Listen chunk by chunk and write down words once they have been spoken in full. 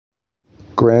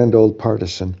Grand Old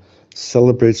Partisan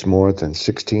celebrates more than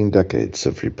 16 decades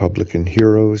of Republican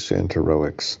heroes and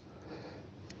heroics.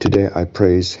 Today I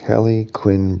praise Hallie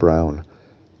Quinn Brown,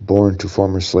 born to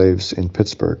former slaves in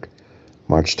Pittsburgh,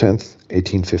 March 10,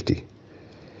 1850.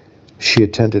 She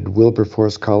attended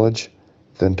Wilberforce College,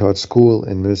 then taught school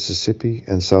in Mississippi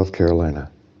and South Carolina.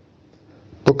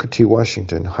 Booker T.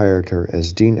 Washington hired her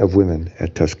as Dean of Women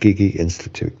at Tuskegee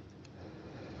Institute.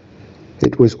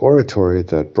 It was oratory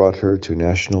that brought her to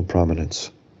national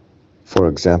prominence. For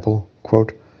example,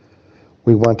 quote,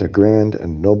 "We want a grand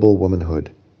and noble womanhood,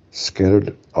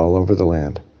 scattered all over the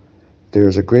land. There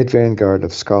is a great vanguard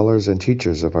of scholars and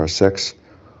teachers of our sex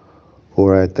who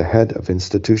are at the head of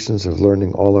institutions of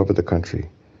learning all over the country.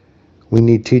 We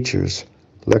need teachers,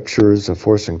 lecturers of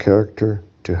force and character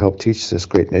to help teach this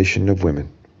great nation of women."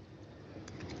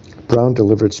 Brown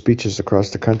delivered speeches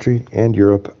across the country and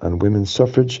Europe on women's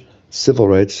suffrage, civil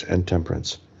rights, and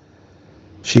temperance.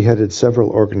 She headed several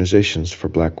organizations for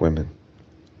black women.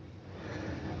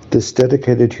 This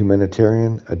dedicated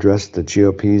humanitarian addressed the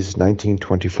GOP's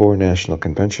 1924 National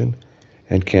Convention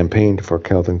and campaigned for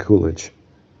Calvin Coolidge.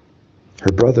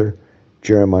 Her brother,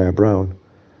 Jeremiah Brown,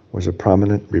 was a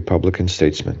prominent Republican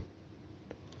statesman.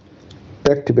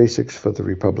 Back to basics for the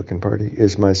Republican Party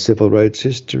is my civil rights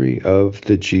history of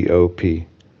the GOP.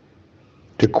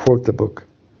 To quote the book,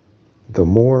 "The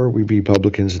more we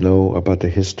Republicans know about the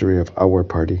history of our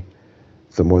party,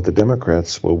 the more the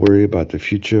Democrats will worry about the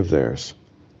future of theirs."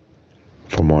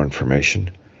 For more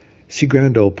information, see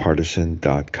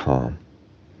grandoldpartisan.com.